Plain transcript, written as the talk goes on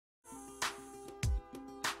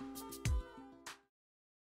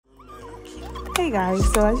Hey guys,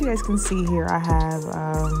 so as you guys can see here, I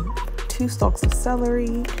have 2 stalks of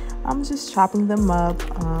celery. I'm just chopping them up,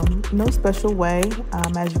 no special way.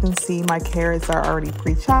 As you can see, my carrots are already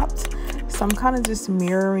pre-chopped, so I'm kind of just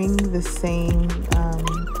mirroring the same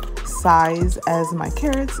size as my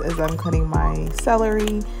carrots as I'm cutting my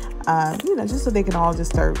celery, just so they can all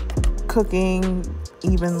just start cooking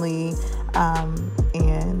evenly,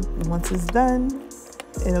 and once it's done,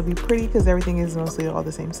 it'll be pretty because everything is mostly all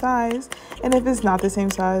the same size. And if it's not the same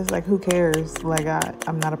size, like, who cares? Like,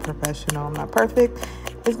 I'm not a professional, I'm not perfect.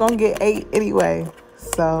 It's gonna get ate anyway.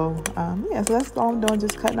 So so that's all I'm doing,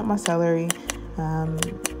 just cutting up my celery,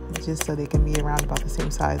 just so they can be around about the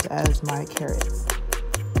same size as my carrots.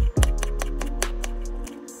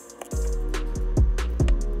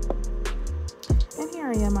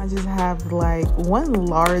 I just have like 1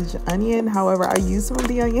 large onion. However, I use some of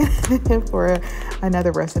the onion for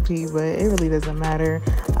another recipe, but it really doesn't matter.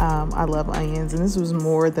 I love onions, and this was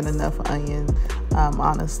more than enough onion,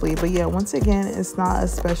 honestly. But yeah, once again, it's not a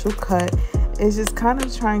special cut. It's just kind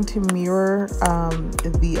of trying to mirror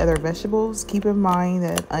the other vegetables. Keep in mind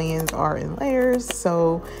that onions are in layers,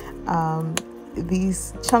 so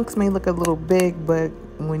these chunks may look a little big, but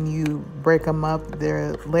when you break them up,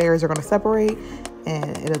 their layers are going to separate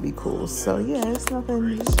and it'll be cool. So yeah, it's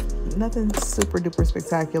nothing super duper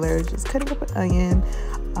spectacular, just cutting up an onion.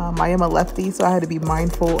 I am a lefty, so I had to be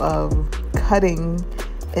mindful of cutting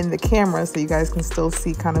in the camera so you guys can still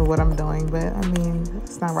see kind of what I'm doing. But I mean,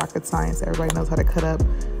 it's not rocket science. Everybody knows how to cut up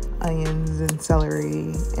onions and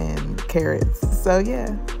celery and carrots. So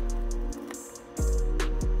yeah.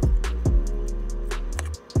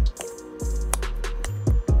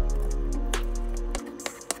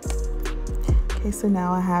 Okay, so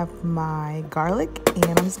now I have my garlic, and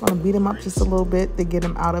I'm just going to beat them up just a little bit to get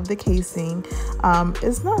them out of the casing.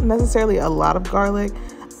 It's not necessarily a lot of garlic.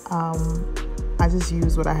 I just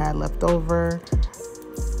used what I had left over.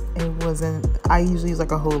 I usually use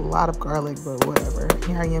like a whole lot of garlic, but whatever.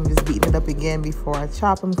 Here I am just beating it up again before I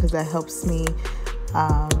chop them, because that helps me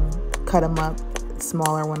cut them up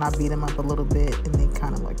smaller when I beat them up a little bit, and they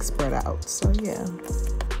kind of like spread out. So yeah.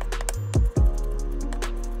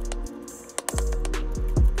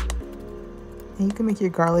 You can make your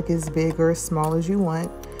garlic as big or as small as you want.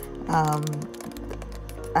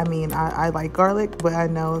 I mean, I like garlic, but I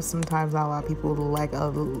know sometimes not a lot of people like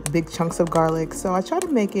big chunks of garlic. So I try to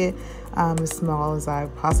make it as small as I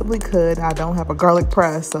possibly could. I don't have a garlic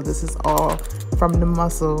press, so this is all from the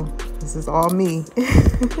muscle. This is all me.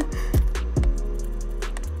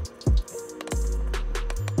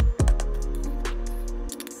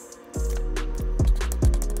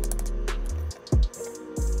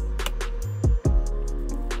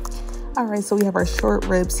 All right, so we have our short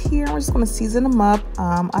ribs here. We're just gonna season them up.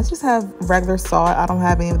 I just have regular salt. I don't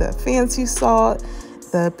have any of that fancy salt,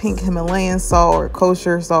 the pink Himalayan salt or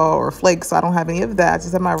kosher salt or flakes. So I don't have any of that. I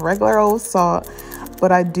just have my regular old salt.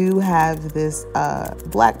 But I do have this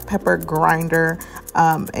black pepper grinder.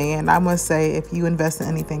 And I must say, if you invest in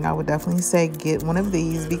anything, I would definitely say get one of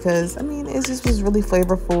these, because I mean, it just was really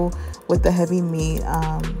flavorful with the heavy meat.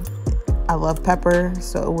 I love pepper,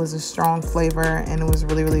 so it was a strong flavor and it was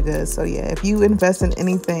really, really good. So yeah, if you invest in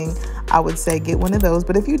anything, I would say get one of those.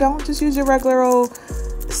 But if you don't, just use your regular old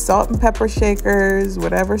salt and pepper shakers,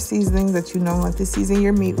 whatever seasoning that you know to season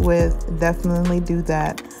your meat with. Definitely do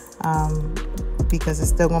that, because it's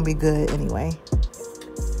still gonna be good anyway.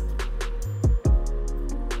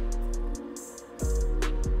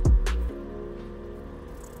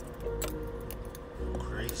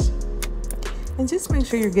 And just make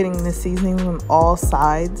sure you're getting the seasoning on all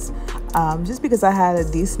sides. Just because I had a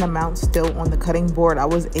decent amount still on the cutting board, I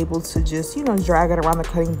was able to just, drag it around the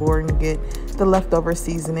cutting board and get the leftover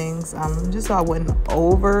seasonings, just so I wouldn't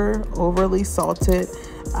overly salt it.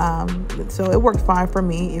 So it worked fine for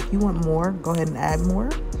me. If you want more, go ahead and add more.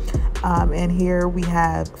 And here we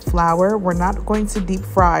have flour. We're not going to deep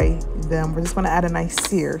fry them. We're just going to add a nice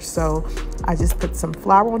sear. So I just put some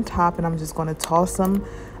flour on top, and I'm just going to toss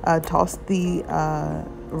the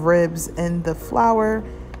ribs in the flour.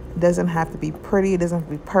 It doesn't have to be pretty, it doesn't have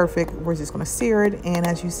to be perfect. We're just going to sear it. And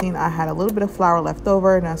as you've seen, I had a little bit of flour left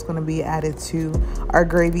over, and that's going to be added to our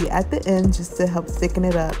gravy at the end just to help thicken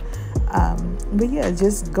it up. But yeah,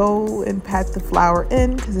 just go and pat the flour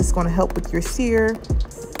in, because it's going to help with your sear.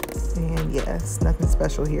 And yes, nothing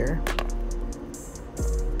special here.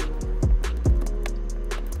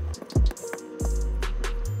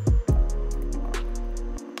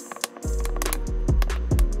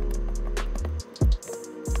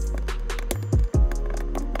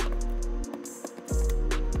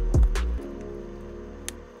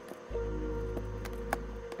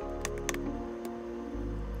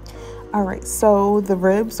 All right, so the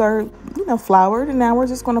ribs are, floured, and now we're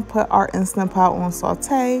just gonna put our Instant Pot on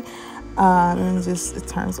saute. And just it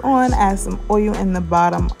turns on. Add some oil in the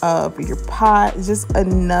bottom of your pot, just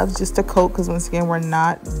enough just to coat, because once again we're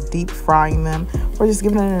not deep frying them. We're just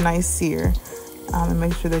giving it a nice sear. And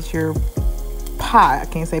make sure that your pot, I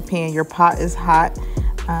can't say pan, your pot is hot,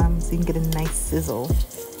 so you can get a nice sizzle.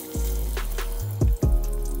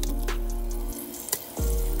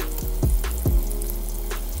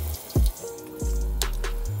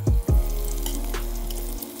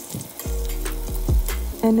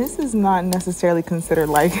 And this is not necessarily considered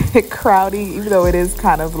like crowdy, even though it is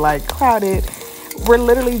kind of like crowded. We're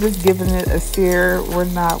literally just giving it a sear. We're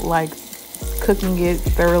not like cooking it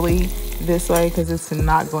thoroughly this way, because it's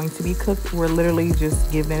not going to be cooked. We're literally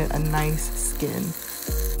just giving it a nice skin.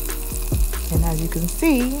 And as you can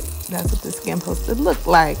see, that's what the skin supposed to look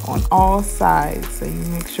like on all sides. So you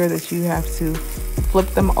make sure that you have to flip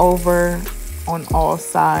them over on all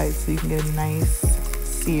sides so you can get a nice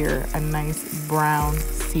sear, a nice brown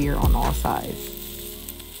sear on all sides.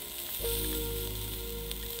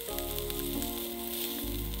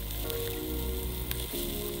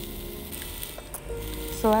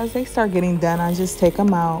 So as they start getting done, I just take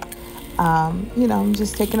them out. I'm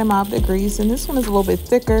just taking them out of the grease, and this one is a little bit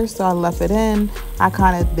thicker, so I left it in. I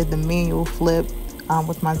kind of did the manual flip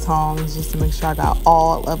with my tongs just to make sure I got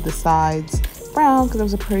all of the sides brown, because it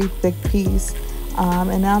was a pretty thick piece.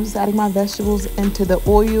 And now I'm just adding my vegetables into the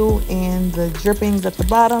oil and the drippings at the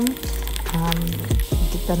bottom.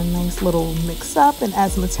 Get that a nice little mix up, and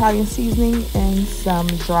add some Italian seasoning and some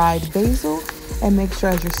dried basil. And make sure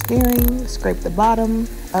as you're stirring, scrape the bottom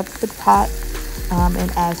of the pot,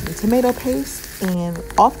 and add some tomato paste. And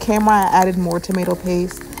off camera, I added more tomato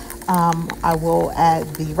paste. I will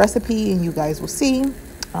add the recipe and you guys will see.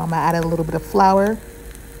 I added a little bit of flour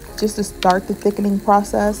just to start the thickening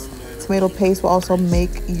process. Tomato paste will also make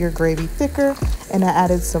your gravy thicker. And I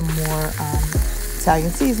added some more Italian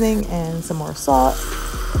seasoning and some more salt.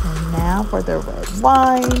 And now for the red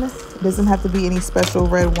wine. It doesn't have to be any special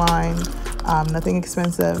red wine. Nothing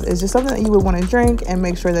expensive. It's just something that you would want to drink, and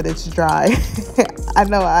make sure that it's dry. I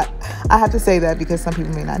know I have to say that because some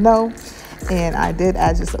people may not know. And I did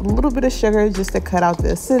add just a little bit of sugar just to cut out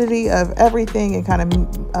the acidity of everything and kind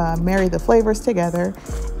of marry the flavors together.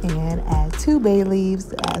 And add 2 bay leaves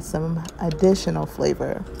to add some additional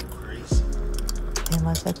flavor. And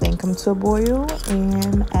let that thing come to a boil,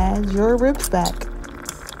 and add your ribs back.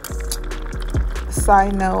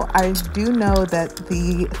 Side note, I do know that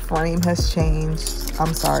the frame has changed.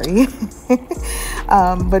 I'm sorry.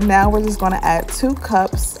 But now we're just going to add 2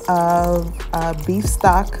 cups of beef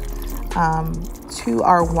stock to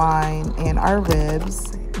our wine and our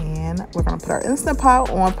ribs. And we're going to put our Instant Pot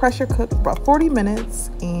on pressure cook for about 40 minutes.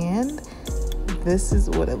 And this is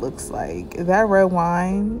what it looks like. That red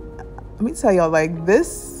wine, let me tell y'all, like,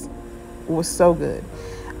 this was so good.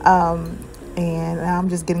 And now I'm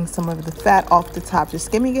just getting some of the fat off the top, just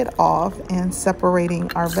skimming it off and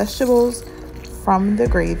separating our vegetables from the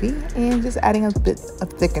gravy, and just adding a bit of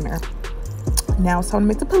thickener. Now it's time to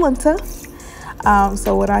make the polenta.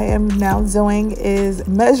 So what I am now doing is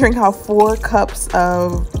measuring out 4 cups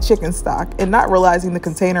of chicken stock, and not realizing the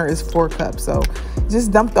container is 4 cups. So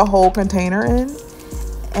just dump the whole container in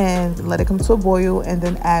and let it come to a boil, and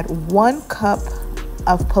then add 1 cup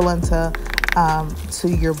of polenta to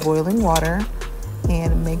your boiling water.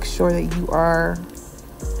 And make sure that you are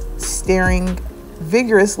stirring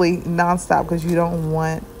vigorously nonstop, because you don't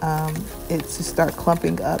want it to start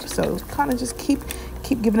clumping up. So kind of just keep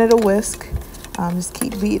giving it a whisk. Just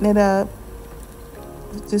keep beating it up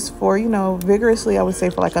just for, vigorously, I would say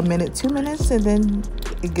for like a minute, 2 minutes, and then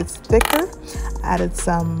it gets thicker. Added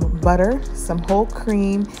some butter, some whole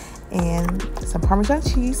cream, and some Parmesan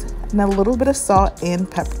cheese, and a little bit of salt and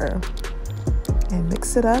pepper. And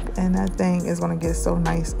mix it up, and that thing is gonna get so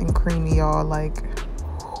nice and creamy, y'all. Like,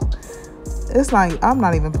 it's not, I'm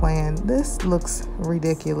not even playing. This looks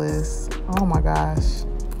ridiculous. Oh my gosh.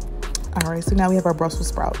 All right, so now we have our Brussels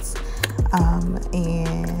sprouts.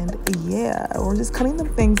 And yeah, we're just cutting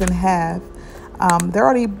them things in half. They're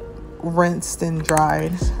already rinsed and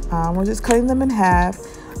dried. We're just cutting them in half,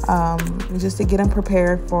 just to get them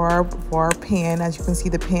prepared for our pan. As you can see,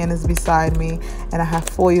 the pan is beside me, and I have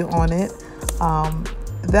foil on it.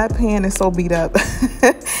 That pan is so beat up.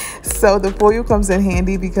 So the foil comes in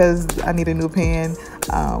handy because I need a new pan.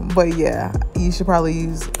 But yeah, you should probably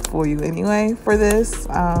use foil anyway for this,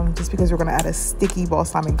 just because we're gonna add a sticky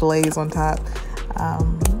balsamic glaze on top.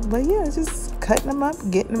 But yeah, just cutting them up,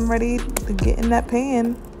 getting them ready to get in that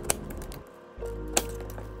pan.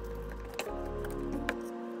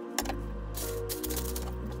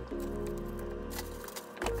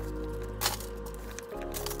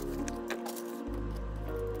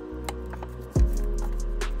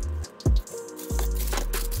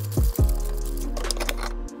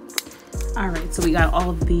 All right, so we got all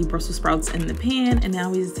of the Brussels sprouts in the pan, and now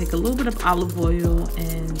we just take a little bit of olive oil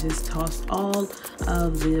and just toss all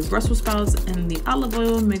of the Brussels sprouts in the olive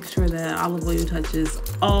oil. Make sure that olive oil touches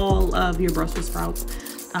all of your Brussels sprouts,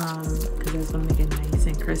 because that's gonna make it nice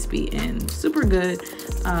and crispy and super good.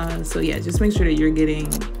 So yeah, just make sure that you're getting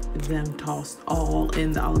them tossed all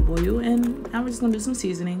in the olive oil. And now we're just gonna do some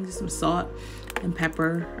seasoning, just some salt and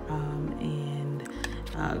pepper, and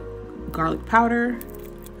garlic powder,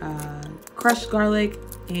 crushed garlic,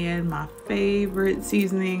 and my favorite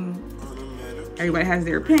seasoning. Everybody has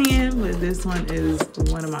their opinion, but this one is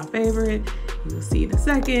one of my favorite. You'll see in a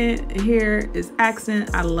second. Here is accent.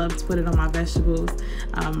 I love to put it on my vegetables,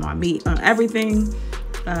 my meat, on everything.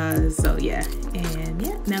 So yeah, and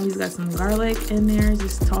yeah, now we've got some garlic in there.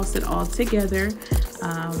 Just toss it all together,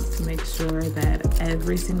 to make sure that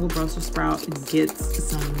every single Brussels sprout gets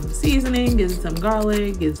some seasoning, gets some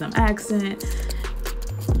garlic, gets some accent.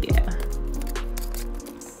 Yeah.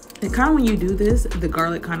 And kind of when you do this, the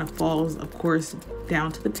garlic kind of falls, of course,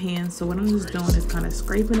 down to the pan. So what I'm just doing is kind of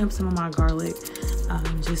scraping up some of my garlic,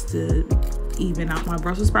 just to even out my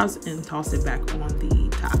Brussels sprouts and toss it back on the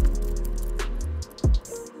top.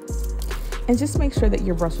 And just make sure that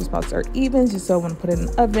your Brussels sprouts are even, just so when put it in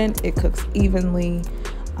the oven, it cooks evenly.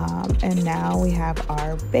 And now we have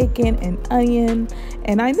our bacon and onion.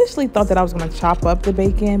 And I initially thought that I was going to chop up the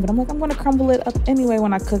bacon, but I'm like, I'm going to crumble it up anyway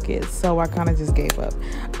when I cook it. So I kind of just gave up.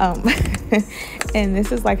 And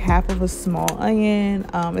this is like half of a small onion.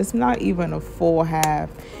 It's not even a full half.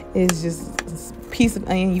 It's just a piece of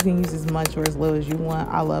onion. You can use as much or as little as you want.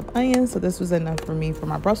 I love onions, so this was enough for me for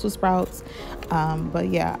my Brussels sprouts. But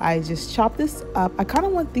yeah, I just chopped this up. I kind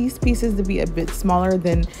of want these pieces to be a bit smaller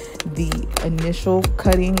than the initial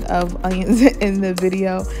cutting of onions in the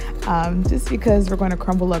video, just because we're going to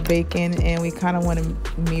crumble up bacon and we kind of want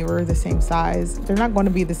to mirror the same size. They're not going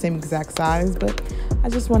to be the same exact size, but I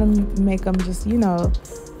just want to make them just, you know,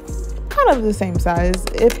 kind of the same size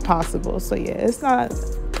if possible. So yeah, it's not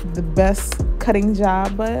the best cutting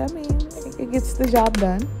job, but I mean, it gets the job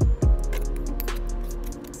done.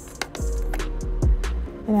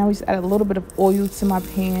 And now we just add a little bit of oil to my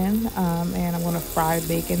pan, and I'm going to fry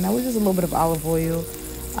bacon. That was just a little bit of olive oil.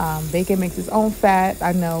 Bacon makes its own fat,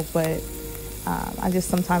 I know, but I just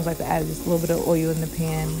sometimes like to add just a little bit of oil in the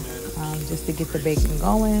pan, just to get the bacon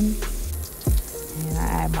going. And I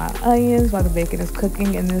add my onions while the bacon is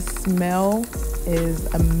cooking, and this smell is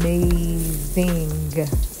amazing,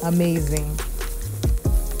 amazing.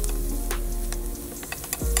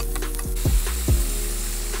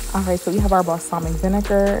 All right, so we have our balsamic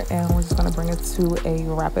vinegar, and we're just gonna bring it to a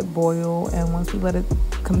rapid boil. And once we let it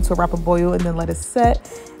come to a rapid boil and then let it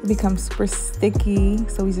set, it becomes super sticky.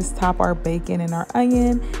 So we just top our bacon and our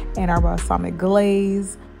onion and our balsamic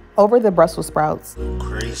glaze over the Brussels sprouts.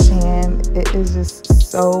 And it is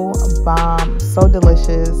just so bomb, so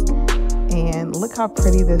delicious. And look how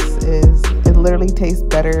pretty this is. It literally tastes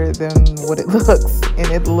better than what it looks, and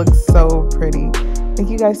it looks so pretty. Thank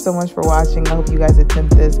you guys so much for watching. I hope you guys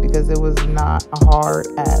attempt this because it was not hard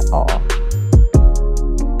at all.